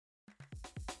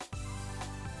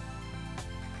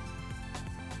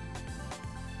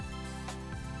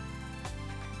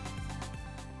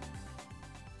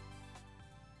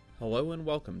Hello and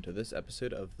welcome to this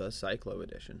episode of the Cyclo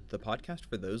Edition, the podcast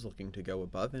for those looking to go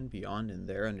above and beyond in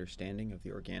their understanding of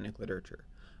the organic literature.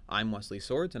 I'm Wesley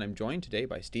Swords, and I'm joined today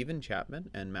by Stephen Chapman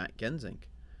and Matt Genzink.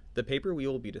 The paper we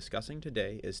will be discussing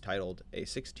today is titled A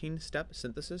 16-Step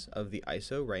Synthesis of the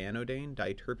Iso-Ryanodane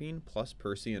Diterpene plus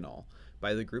Perseanol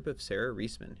by the group of Sarah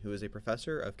Reisman, who is a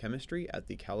professor of chemistry at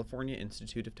the California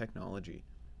Institute of Technology.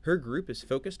 Her group is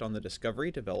focused on the discovery,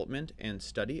 development, and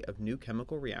study of new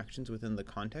chemical reactions within the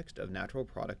context of natural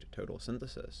product total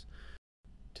synthesis.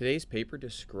 Today's paper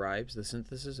describes the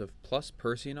synthesis of plus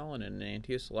Perseanol in an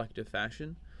enantioselective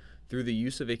fashion through the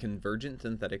use of a convergent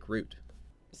synthetic route.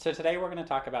 So today we're going to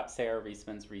talk about Sarah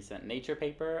Reisman's recent Nature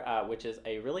paper, which is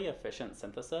a really efficient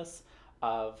synthesis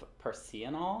of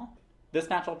Perseanol. This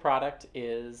natural product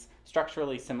is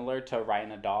structurally similar to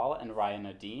Ryanodol and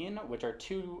Ryanodine, which are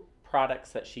two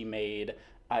products that she made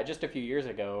just a few years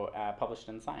ago, published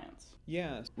in Science.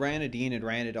 Yeah, Ryanodine and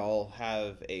Ryanodol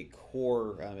have a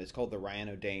core, it's called the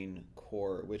Ryanodane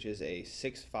core, which is a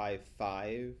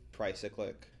 6-5-5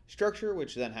 tricyclic structure,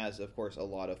 which then has, of course, a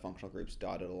lot of functional groups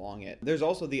dotted along it. There's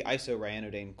also the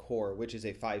iso-Ryanodane core, which is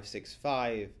a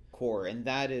 5-6-5 core, and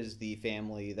that is the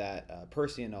family that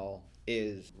Perseanol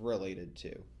is related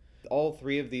to. All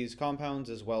three of these compounds,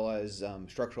 as well as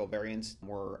structural variants,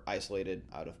 were isolated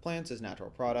out of plants as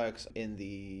natural products in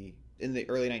the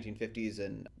early 1950s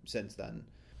and since then.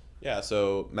 Yeah,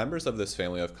 so members of this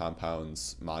family of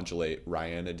compounds modulate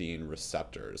ryanodine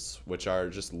receptors, which are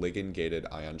just ligand-gated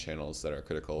ion channels that are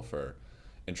critical for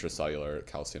intracellular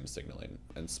calcium signaling.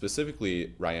 And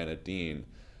specifically, ryanodine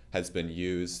has been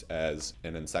used as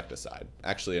an insecticide.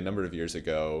 Actually, a number of years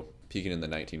ago, peaking in the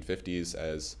 1950s,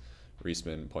 as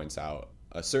Reisman points out,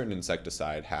 a certain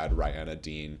insecticide had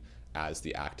ryanodine as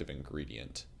the active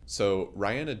ingredient. So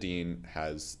ryanodine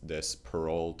has this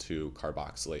pyrrole 2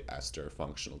 carboxylate ester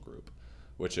functional group,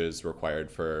 which is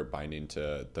required for binding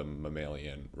to the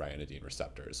mammalian ryanodine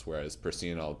receptors, whereas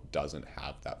Perseanol doesn't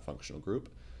have that functional group.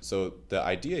 So the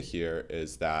idea here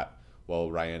is that while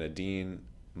ryanodine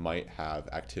might have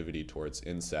activity towards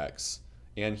insects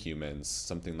and humans,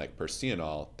 something like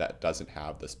Perseanol that doesn't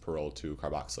have this pyrrole 2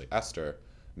 carboxylate ester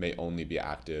may only be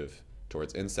active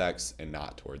towards insects and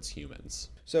not towards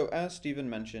humans. So as Stephen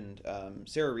mentioned,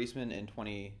 Sarah Reisman in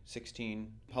 2016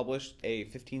 published a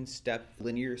 15-step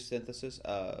linear synthesis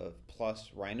of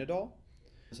plus Ryanodol.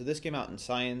 So this came out in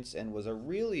Science and was a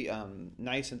really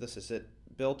nice synthesis. It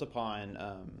built upon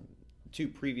two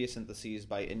previous syntheses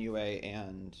by Inoue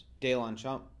and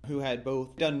Deslongchamps, who had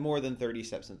both done more than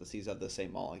 30-step syntheses of the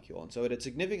same molecule. And so it had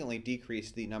significantly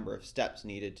decreased the number of steps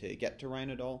needed to get to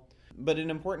Ryanodol. But an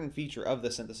important feature of the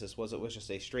synthesis was it was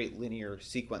just a straight linear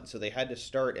sequence. So they had to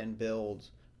start and build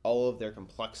all of their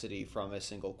complexity from a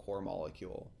single core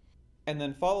molecule. And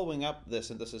then following up the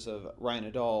synthesis of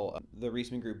Ryanodol, the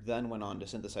Reisman group then went on to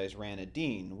synthesize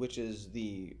Ryanodine, which is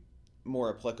the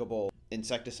more applicable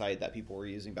insecticide that people were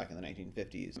using back in the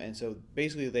 1950s. And so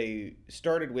basically they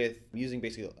started with using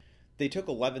they took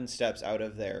 11 steps out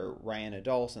of their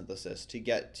Ryanodol synthesis to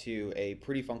get to a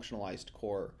pretty functionalized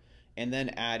core, and then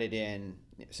added in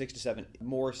 6 to 7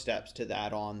 more steps to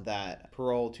add on that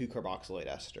pyrrole 2 carboxylate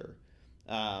ester.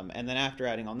 And then after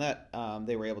adding on that,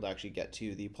 they were able to actually get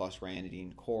to the plus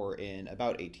Ryanodine core in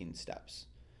about 18 steps.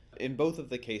 In both of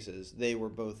the cases, they were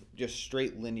both just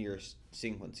straight linear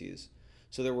sequences.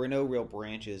 So there were no real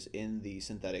branches in the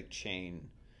synthetic chain,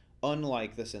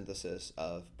 unlike the synthesis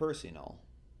of Perseanol.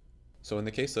 So in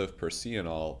the case of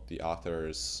Perseanol, the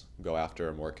authors go after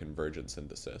a more convergent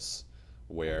synthesis,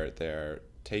 where they're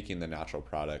taking the natural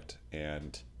product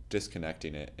and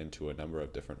disconnecting it into a number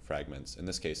of different fragments. In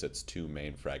this case, it's 2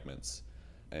 main fragments.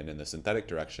 And in the synthetic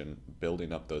direction,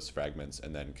 building up those fragments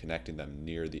and then connecting them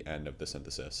near the end of the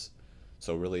synthesis.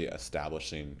 So really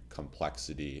establishing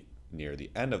complexity near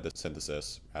the end of the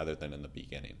synthesis rather than in the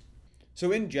beginning.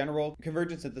 So in general,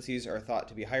 convergent syntheses are thought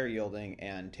to be higher yielding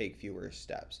and take fewer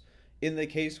steps. In the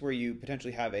case where you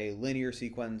potentially have a linear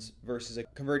sequence versus a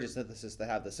convergent synthesis that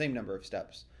have the same number of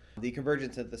steps, the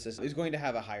convergent synthesis is going to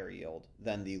have a higher yield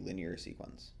than the linear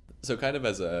sequence. So kind of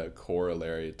as a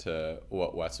corollary to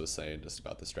what Wes was saying just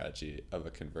about the strategy of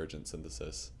a convergent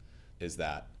synthesis is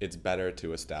that it's better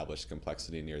to establish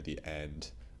complexity near the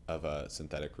end of a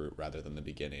synthetic route rather than the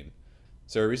beginning.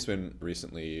 Sarah Reisman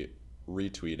recently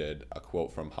retweeted a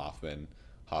quote from Hoffman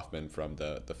from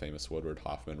the famous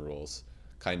Woodward-Hoffman rules,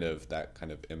 that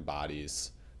kind of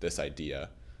embodies this idea.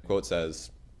 The quote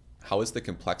says, "How is the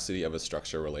complexity of a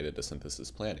structure related to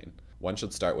synthesis planning? One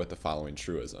should start with the following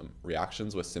truism.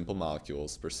 Reactions with simple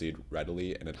molecules proceed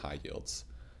readily and at high yields.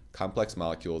 Complex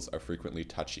molecules are frequently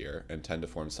touchier and tend to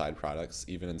form side products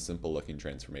even in simple-looking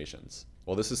transformations.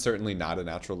 While this is certainly not a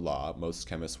natural law, most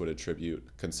chemists would attribute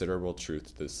considerable truth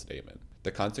to this statement.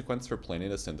 The consequence for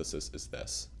planning a synthesis is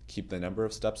this: keep the number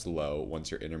of steps low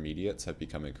once your intermediates have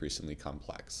become increasingly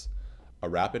complex. A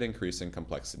rapid increase in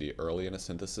complexity early in a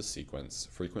synthesis sequence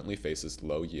frequently faces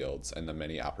low yields and the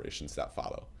many operations that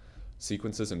follow.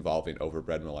 Sequences involving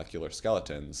overbred molecular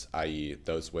skeletons, i.e.,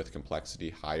 those with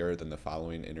complexity higher than the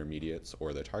following intermediates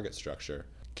or their target structure,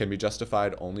 can be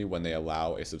justified only when they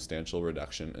allow a substantial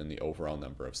reduction in the overall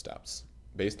number of steps.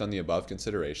 Based on the above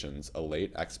considerations, a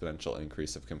late exponential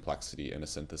increase of complexity in a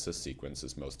synthesis sequence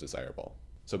is most desirable.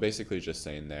 So basically just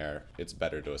saying there, it's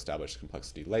better to establish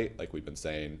complexity late, like we've been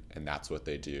saying, and that's what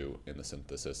they do in the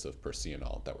synthesis of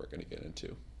Perseanol that we're going to get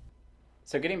into.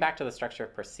 So getting back to the structure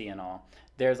of Perseanol,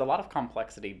 there's a lot of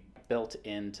complexity built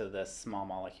into this small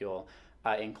molecule,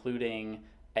 including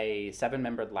a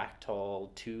 7-membered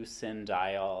lactol, 2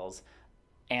 syn-diols,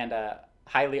 and a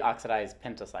highly oxidized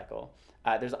pentacycle.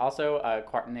 There's also a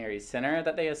quaternary center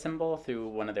that they assemble through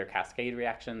one of their cascade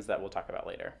reactions that we'll talk about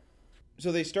later.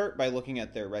 So they start by looking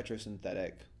at their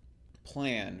retrosynthetic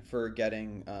plan for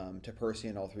getting to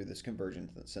Perseanol through this convergent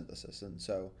synthesis. And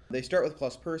so they start with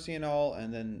plus Perseanol,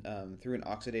 and then through an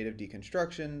oxidative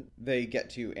deconstruction, they get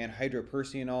to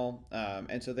anhydroperseanol.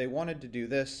 And so they wanted to do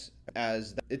this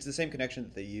as it's the same connection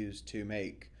that they use to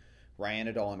make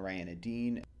Ryanodol and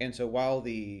Ryanodine. And so while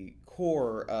the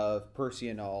core of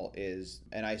Perseanol is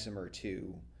an isomer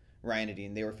to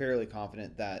Ryanodine, they were fairly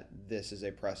confident that this is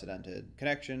a precedented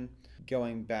connection.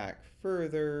 Going back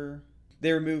further,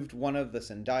 they removed one of the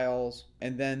syndiols,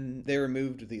 and then they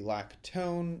removed the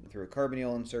lactone through a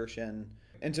carbonyl insertion.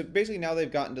 And so basically now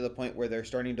they've gotten to the point where they're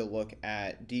starting to look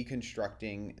at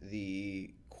deconstructing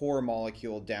the core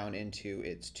molecule down into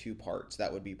its 2 parts.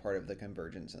 That would be part of the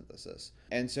convergent synthesis.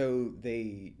 And so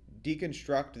they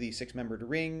deconstruct the 6-membered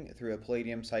ring through a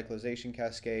palladium cyclization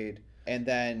cascade, and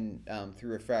then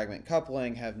through a fragment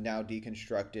coupling have now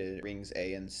deconstructed rings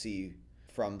A and C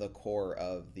from the core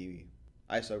of the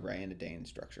isoryanodane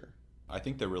structure. I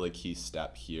think the really key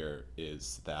step here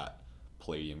is that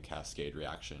palladium cascade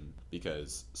reaction,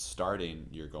 because starting,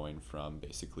 you're going from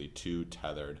basically 2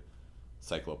 tethered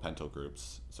cyclopentyl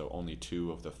groups, so only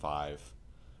 2 of the 5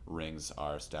 rings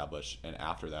are established, and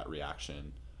after that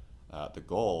reaction, the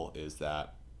goal is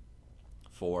that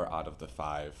 4 out of the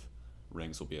 5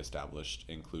 rings will be established,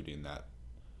 including that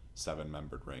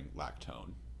 7-membered ring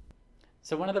lactone.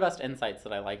 So one of the best insights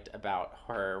that I liked about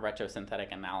her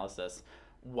retrosynthetic analysis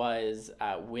was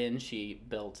when she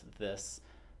built this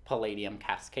palladium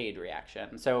cascade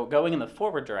reaction. So going in the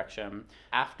forward direction,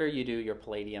 after you do your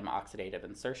palladium oxidative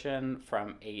insertion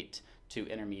from 8 to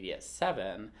intermediate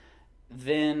 7,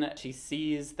 then she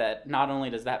sees that not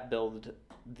only does that build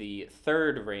the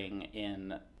 3rd ring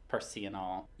in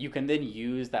Perseanol, you can then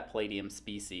use that palladium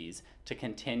species to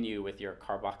continue with your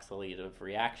carboxylative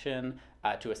reaction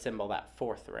to assemble that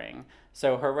 4th ring.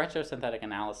 So her retrosynthetic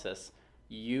analysis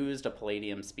used a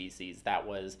palladium species that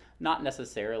was not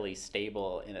necessarily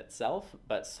stable in itself,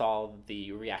 but saw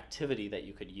the reactivity that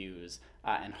you could use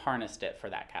and harnessed it for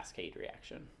that cascade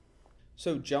reaction.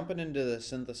 So jumping into the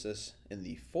synthesis in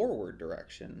the forward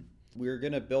direction, we're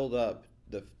going to build up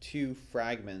the 2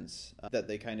 fragments that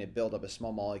they kind of build up as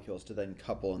small molecules to then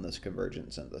couple in this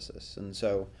convergent synthesis. And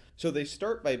so they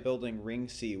start by building ring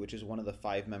C, which is one of the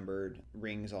 5-membered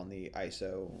rings on the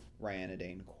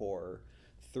isoryanodane core,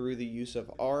 through the use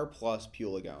of R plus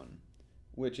pulegone,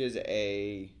 which is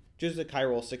just a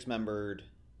chiral 6-membered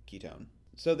ketone.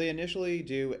 So they initially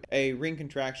do a ring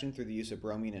contraction through the use of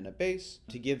bromine and a base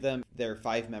to give them their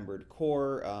 5-membered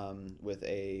core with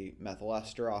a methyl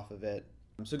ester off of it.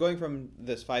 So going from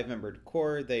this 5-membered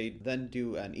core, they then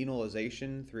do an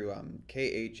enolization through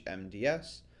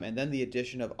KHMDS, and then the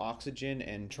addition of oxygen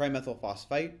and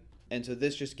trimethylphosphite. And so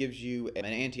this just gives you an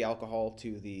anti-alcohol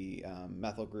to the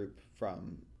methyl group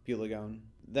from pulegone.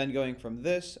 Then going from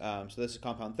this, so this is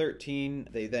compound 13,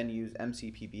 they then use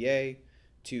MCPBA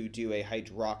to do a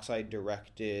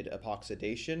hydroxide-directed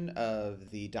epoxidation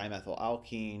of the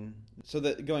dimethylalkene. So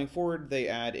that going forward, they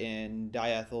add in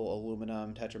diethyl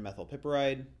aluminum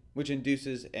tetramethylpiperide, which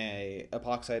induces a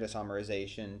epoxide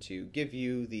isomerization to give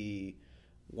you the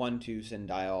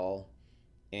 1,2-syndiol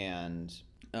and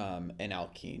an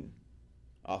alkene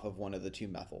off of one of the 2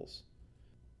 methyls.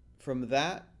 From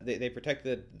that, they protect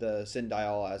the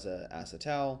syndiol as a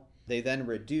acetal. They then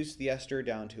reduce the ester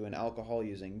down to an alcohol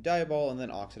using diabol and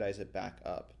then oxidize it back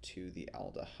up to the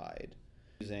aldehyde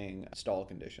using Stahl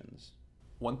conditions.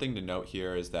 One thing to note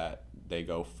here is that they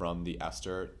go from the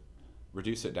ester,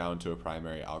 reduce it down to a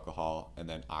primary alcohol, and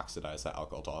then oxidize that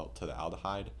alcohol to the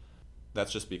aldehyde.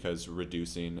 That's just because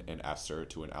reducing an ester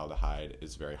to an aldehyde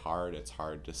is very hard. It's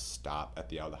hard to stop at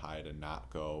the aldehyde and not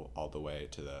go all the way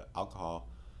to the alcohol.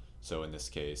 So in this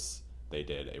case, they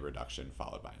did a reduction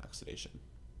followed by an oxidation.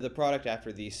 The product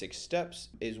after these 6 steps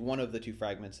is one of the 2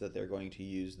 fragments that they're going to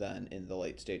use then in the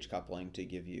late stage coupling to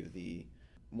give you the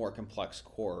more complex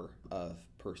core of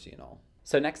Perseanol.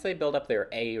 So next they build up their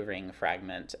A ring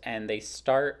fragment, and they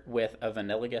start with a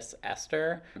vanillagous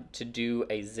ester to do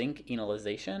a zinc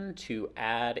enolization to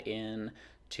add in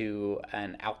to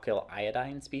an alkyl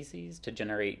iodine species to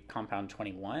generate compound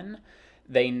 21.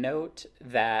 They note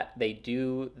that they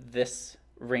do this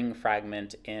ring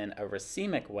fragment in a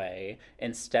racemic way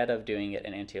instead of doing it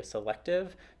in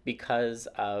antioselective because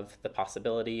of the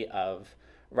possibility of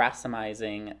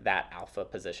racemizing that alpha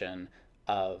position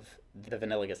of the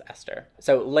vanillagous ester.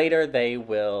 So later they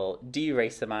will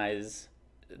de-racemize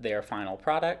their final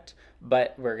product,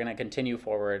 but we're going to continue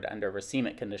forward under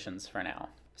racemic conditions for now.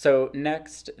 So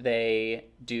next they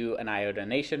do an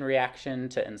iodination reaction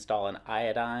to install an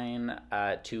iodine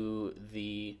to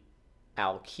the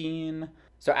alkene.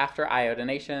 So after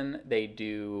iodination, they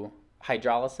do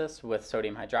hydrolysis with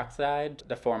sodium hydroxide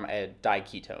to form a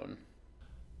diketone.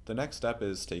 The next step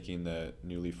is taking the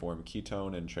newly formed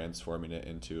ketone and transforming it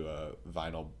into a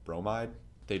vinyl bromide.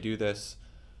 They do this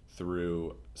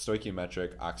through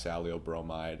stoichiometric oxalyl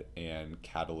bromide and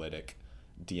catalytic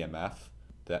DMF.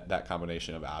 That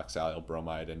combination of oxalyl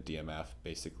bromide and DMF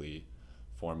basically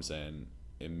forms an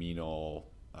aminol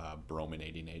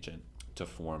brominating agent to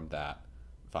form that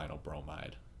vinyl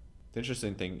bromide. The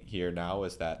interesting thing here now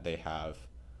is that they have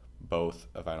both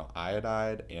a vinyl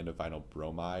iodide and a vinyl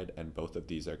bromide, and both of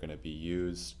these are going to be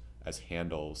used as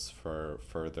handles for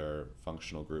further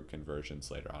functional group conversions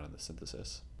later on in the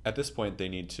synthesis. At this point, they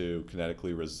need to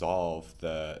kinetically resolve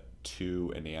the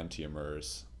 2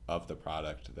 enantiomers of the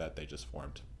product that they just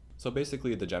formed. So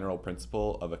basically, the general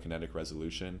principle of a kinetic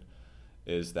resolution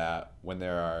is that when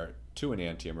there are 2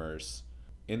 enantiomers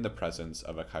in the presence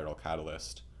of a chiral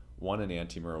catalyst, one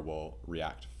enantiomer will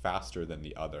react faster than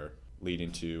the other,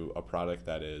 leading to a product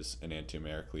that is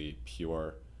enantiomerically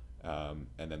pure, and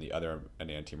then the other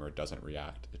enantiomer doesn't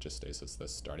react. It just stays as the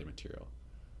starting material.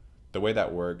 The way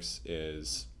that works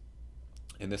is,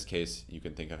 in this case, you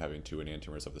can think of having 2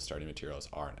 enantiomers of the starting material as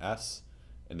R and S.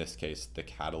 In this case, the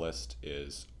catalyst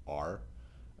is R.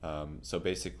 So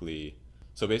basically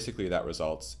that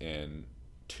results in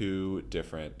 2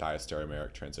 different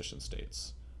diastereomeric transition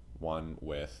states, one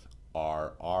with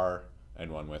RR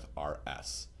and one with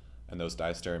RS. And those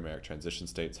diastereomeric transition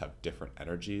states have different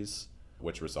energies,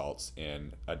 which results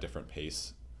in a different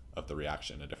pace of the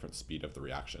reaction, a different speed of the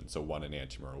reaction. So one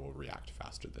enantiomer will react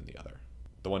faster than the other.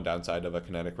 The one downside of a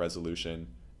kinetic resolution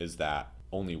is that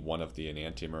only one of the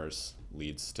enantiomers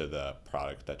leads to the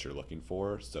product that you're looking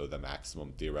for. So the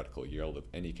maximum theoretical yield of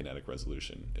any kinetic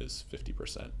resolution is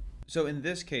 50%. So in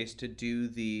this case, to do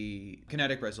the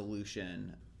kinetic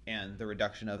resolution and the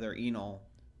reduction of their enol,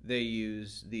 they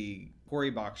use the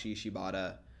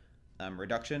Kori-Bakshi-Shibata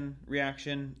reduction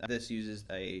reaction. This uses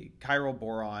a chiral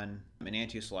boron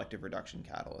enantioselective reduction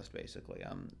catalyst, basically.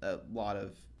 A lot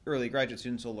of early graduate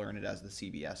students will learn it as the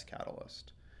CBS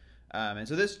catalyst. And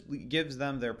so this gives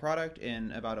them their product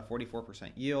in about a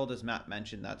 44% yield. As Matt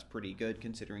mentioned, that's pretty good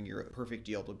considering your perfect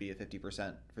yield would be a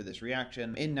 50% for this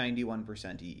reaction in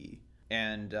 91% EE.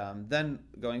 And then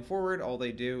going forward, all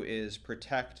they do is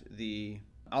protect the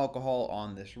alcohol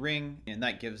on this ring, and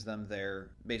that gives them their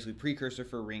basically precursor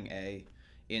for ring A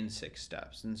in 6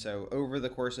 steps. And so over the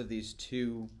course of these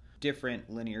 2 different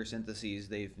linear syntheses,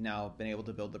 they've now been able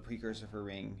to build the precursor for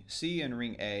ring C and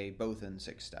ring A both in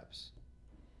 6 steps.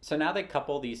 So now they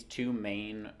couple these 2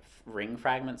 main ring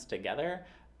fragments together,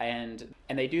 and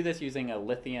they do this using a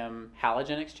lithium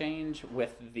halogen exchange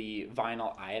with the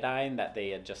vinyl iodine that they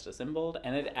had just assembled,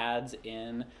 and it adds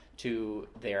in to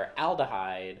their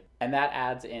aldehyde, and that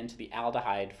adds into the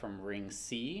aldehyde from ring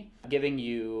C, giving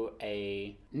you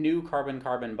a new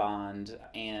carbon-carbon bond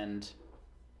and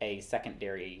a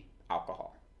secondary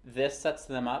alcohol. This sets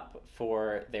them up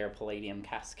for their palladium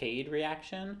cascade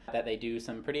reaction that they do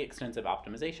some pretty extensive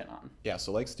optimization on. Yeah,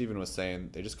 so like Stephen was saying,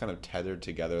 they just kind of tethered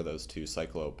together those 2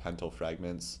 cyclopentyl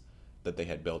fragments that they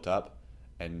had built up,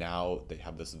 and now they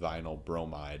have this vinyl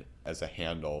bromide as a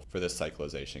handle for this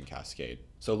cyclization cascade.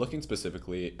 So looking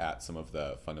specifically at some of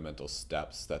the fundamental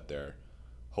steps that they're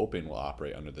hoping will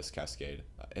operate under this cascade,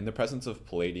 in the presence of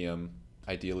palladium,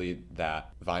 ideally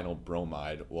that vinyl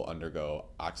bromide will undergo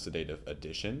oxidative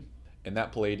addition, and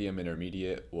that palladium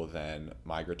intermediate will then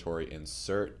migratory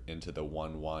insert into the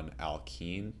 1,1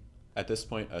 alkene. At this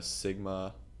point, a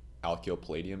sigma alkyl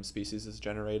palladium species is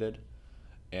generated,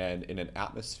 And in an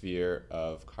atmosphere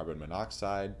of carbon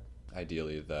monoxide,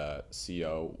 ideally the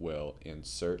CO will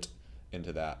insert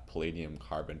into that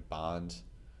palladium-carbon bond,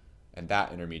 and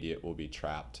that intermediate will be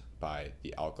trapped by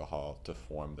the alcohol to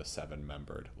form the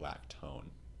seven-membered lactone.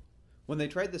 When they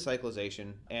tried the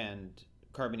cyclization and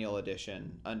carbonyl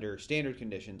addition under standard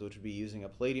conditions, which would be using a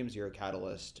palladium zero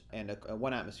catalyst and a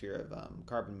 1 atmosphere of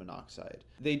carbon monoxide,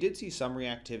 they did see some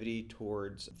reactivity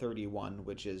towards 31,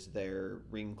 which is their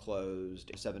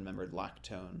ring-closed 7-membered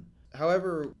lactone.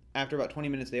 However, after about 20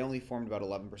 minutes, they only formed about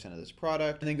 11% of this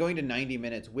product. And then going to 90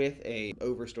 minutes with a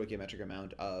over stoichiometric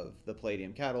amount of the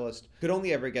palladium catalyst could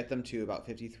only ever get them to about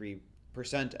 53%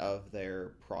 of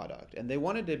their product. And they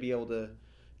wanted to be able to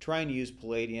try and use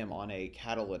palladium on a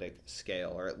catalytic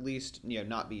scale, or at least,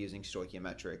 not be using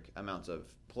stoichiometric amounts of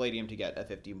palladium to get a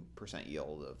 50%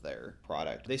 yield of their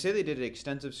product. They say they did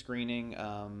extensive screening,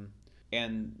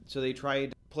 and so they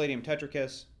tried palladium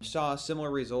tetrakis, saw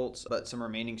similar results, but some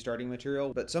remaining starting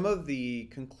material. But some of the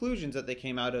conclusions that they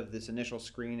came out of this initial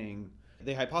screening,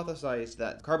 they hypothesized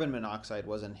that carbon monoxide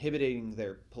was inhibiting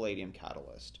their palladium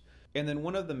catalyst. And then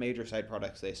one of the major side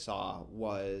products they saw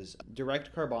was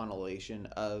direct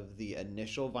carbonylation of the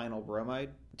initial vinyl bromide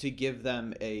to give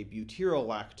them a butyryl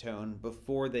lactone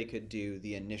before they could do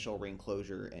the initial ring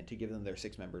closure and to give them their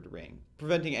 6-membered ring,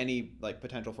 preventing any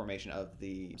potential formation of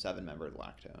the 7-membered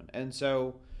lactone. And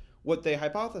so what they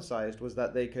hypothesized was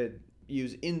that they could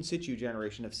use in situ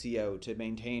generation of CO to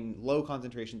maintain low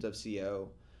concentrations of CO,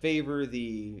 favor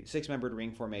the 6-membered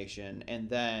ring formation, and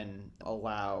then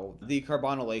allow the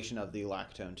carbonylation of the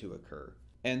lactone to occur.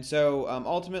 And so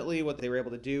ultimately what they were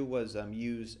able to do was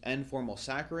use N-formyl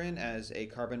saccharin as a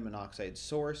carbon monoxide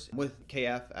source with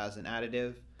KF as an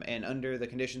additive. And under the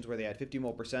conditions where they had 50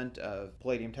 mol% of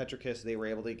palladium tetrakis, they were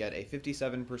able to get a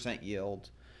 57%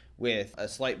 yield with a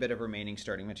slight bit of remaining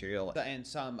starting material and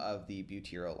some of the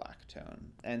butyryl lactone.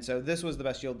 And so this was the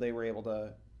best yield they were able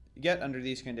to get under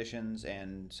these conditions,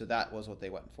 and so that was what they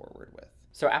went forward with.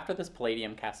 So after this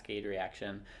palladium cascade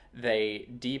reaction, they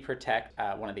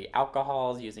deprotect one of the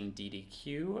alcohols using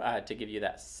DDQ to give you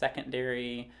that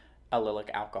secondary allylic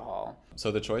alcohol.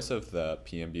 So the choice of the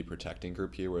PMB protecting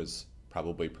group here was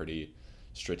probably pretty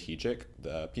strategic.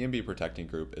 The PMB protecting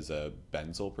group is a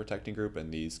benzyl protecting group,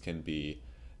 and these can be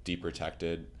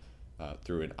deprotected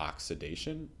through an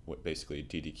oxidation. What basically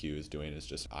DDQ is doing is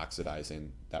just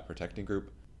oxidizing that protecting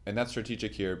group. And that's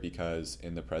strategic here because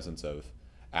in the presence of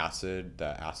acid,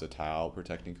 the acetyl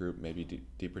protecting group may be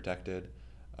deprotected.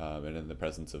 And in the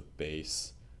presence of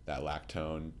base, that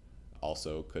lactone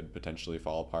also could potentially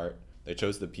fall apart. They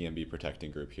chose the PMB protecting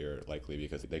group here likely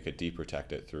because they could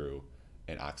deprotect it through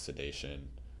an oxidation,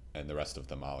 and the rest of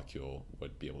the molecule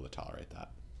would be able to tolerate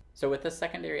that. So with this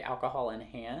secondary alcohol in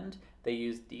hand, they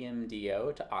used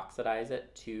DMDO to oxidize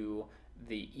it to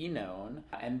the enone,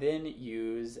 and then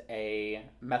use a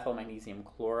methyl magnesium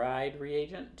chloride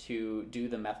reagent to do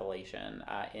the methylation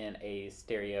in a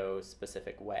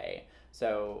stereo-specific way.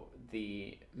 So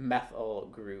the methyl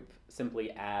group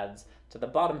simply adds to the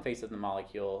bottom face of the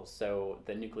molecule so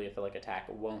the nucleophilic attack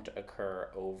won't occur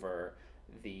over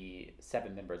the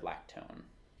 7-membered lactone.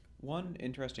 One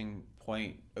interesting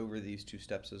point over these two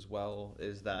steps as well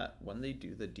is that when they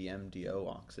do the DMDO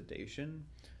oxidation,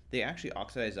 they actually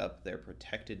oxidize up their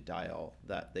protected diol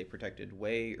that they protected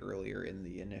way earlier in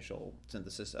the initial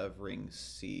synthesis of ring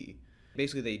C.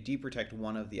 Basically, they deprotect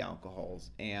one of the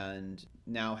alcohols and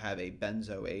now have a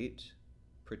benzoate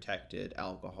protected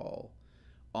alcohol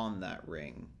on that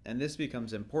ring. And this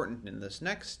becomes important in this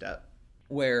next step,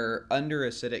 where under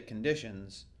acidic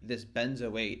conditions, this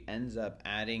benzoate ends up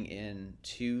adding in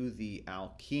to the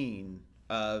alkene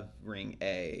of ring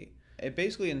A. It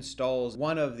basically installs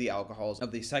one of the alcohols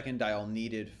of the second diol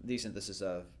needed for the synthesis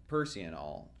of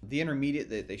Perseanol. The intermediate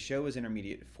that they show is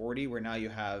intermediate 40, where now you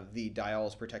have the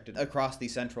diols protected across the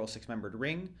central 6-membered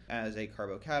ring as a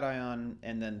carbocation,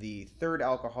 and then the third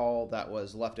alcohol that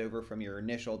was left over from your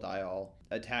initial diol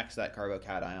attacks that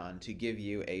carbocation to give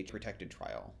you a protected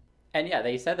triol. And yeah,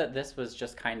 they said that this was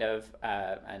just kind of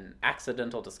an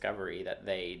accidental discovery that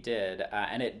they did,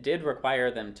 and it did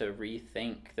require them to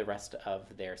rethink the rest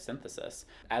of their synthesis.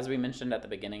 As we mentioned at the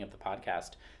beginning of the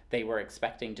podcast, they were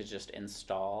expecting to just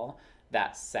install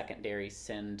that secondary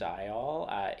syn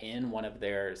diol in one of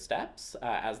their steps,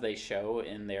 as they show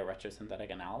in their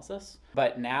retrosynthetic analysis.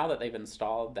 But now that they've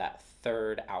installed that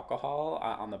third alcohol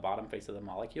on the bottom face of the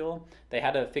molecule, they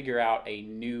had to figure out a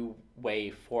new way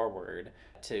forward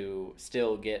to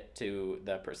still get to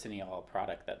the Perseanol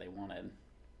product that they wanted.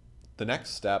 The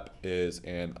next step is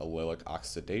an allylic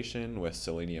oxidation with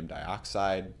selenium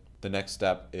dioxide. The next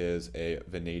step is a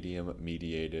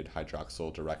vanadium-mediated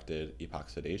hydroxyl-directed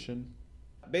epoxidation.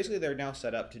 Basically, they're now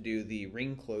set up to do the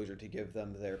ring closure to give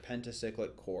them their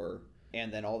pentacyclic core,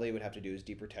 and then all they would have to do is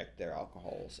deprotect their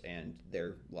alcohols, and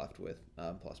they're left with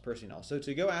plus Perseanol. So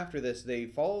to go after this, they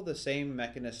follow the same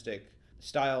mechanistic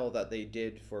style that they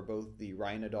did for both the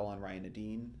Ryanodol and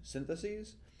Ryanodine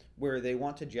syntheses, where they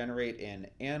want to generate an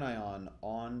anion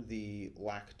on the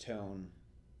lactone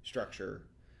structure,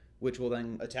 which will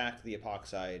then attack the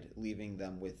epoxide, leaving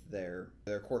them with their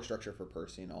core structure for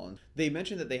Perseanol. And they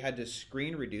mentioned that they had to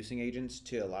screen reducing agents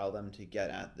to allow them to get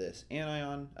at this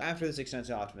anion. After this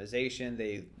extensive optimization,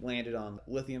 they landed on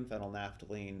lithium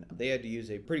phenylnaphthalene. They had to use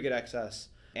a pretty good excess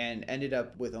and ended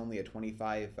up with only a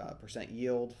 25%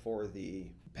 yield for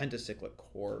the pentacyclic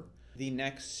core. The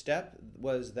next step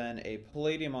was then a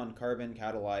palladium on carbon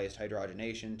catalyzed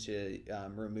hydrogenation to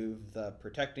remove the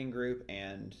protecting group,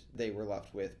 and they were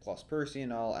left with plus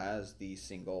Perseanol as the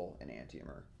single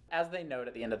enantiomer. As they note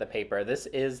at the end of the paper, this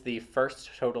is the first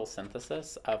total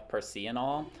synthesis of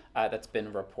Perseanol that's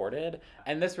been reported.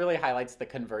 And this really highlights the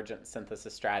convergent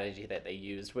synthesis strategy that they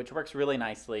used, which works really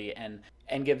nicely and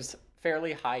gives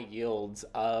fairly high yields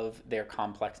of their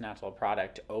complex natural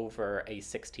product over a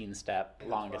 16-step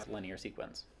longest linear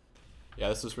sequence. Yeah,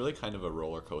 this was really kind of a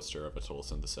roller coaster of a total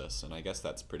synthesis, and I guess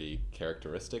that's pretty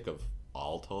characteristic of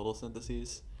all total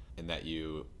syntheses, in that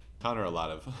you encounter a lot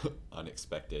of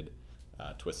unexpected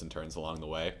twists and turns along the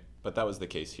way. But that was the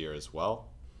case here as well.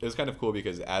 It was kind of cool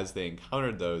because as they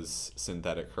encountered those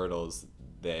synthetic hurdles,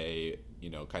 they,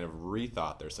 kind of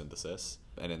rethought their synthesis,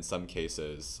 and in some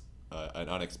cases, an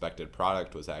unexpected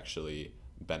product was actually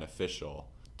beneficial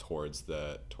towards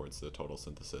the total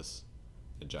synthesis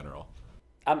in general.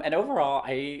 And overall,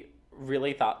 I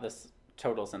really thought this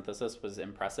total synthesis was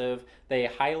impressive. They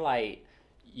highlight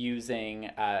using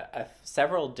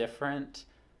several different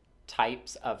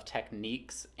types of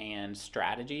techniques and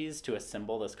strategies to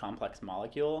assemble this complex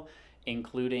molecule,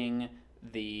 including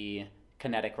the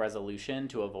kinetic resolution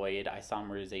to avoid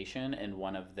isomerization in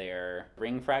one of their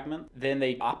ring fragments. Then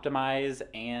they optimize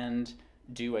and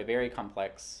do a very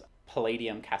complex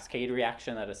palladium cascade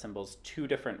reaction that assembles two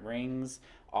different rings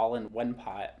all in one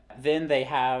pot. Then they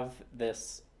have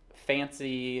this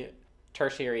fancy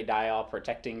tertiary diol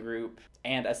protecting group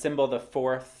and assemble the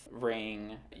fourth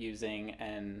ring using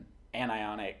an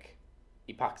anionic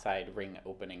epoxide ring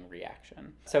opening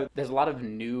reaction. So there's a lot of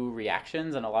new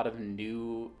reactions and a lot of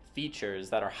new features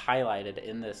that are highlighted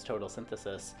in this total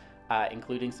synthesis,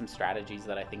 including some strategies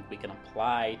that I think we can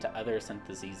apply to other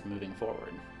syntheses moving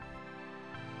forward.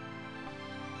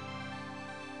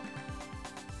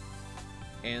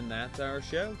 And that's our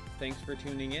show. Thanks for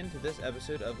tuning in to this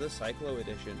episode of the Cyclo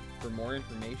Edition. For more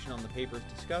information on the papers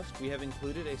discussed, we have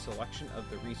included a selection of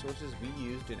the resources we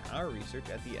used in our research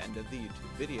at the end of the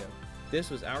YouTube video. This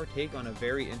was our take on a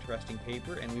very interesting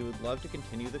paper, and we would love to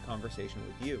continue the conversation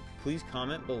with you. Please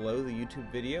comment below the YouTube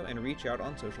video and reach out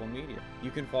on social media. You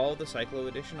can follow the Cyclo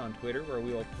Edition on Twitter, where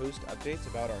we will post updates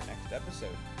about our next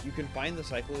episode. You can find the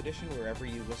Cyclo Edition wherever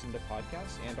you listen to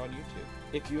podcasts and on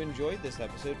YouTube. If you enjoyed this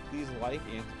episode, please like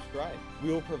and subscribe. We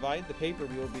will provide the paper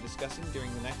we will be discussing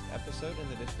during the next episode in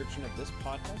the description of this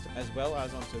podcast, as well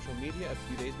as on social media a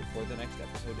few days before the next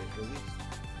episode is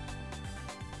released.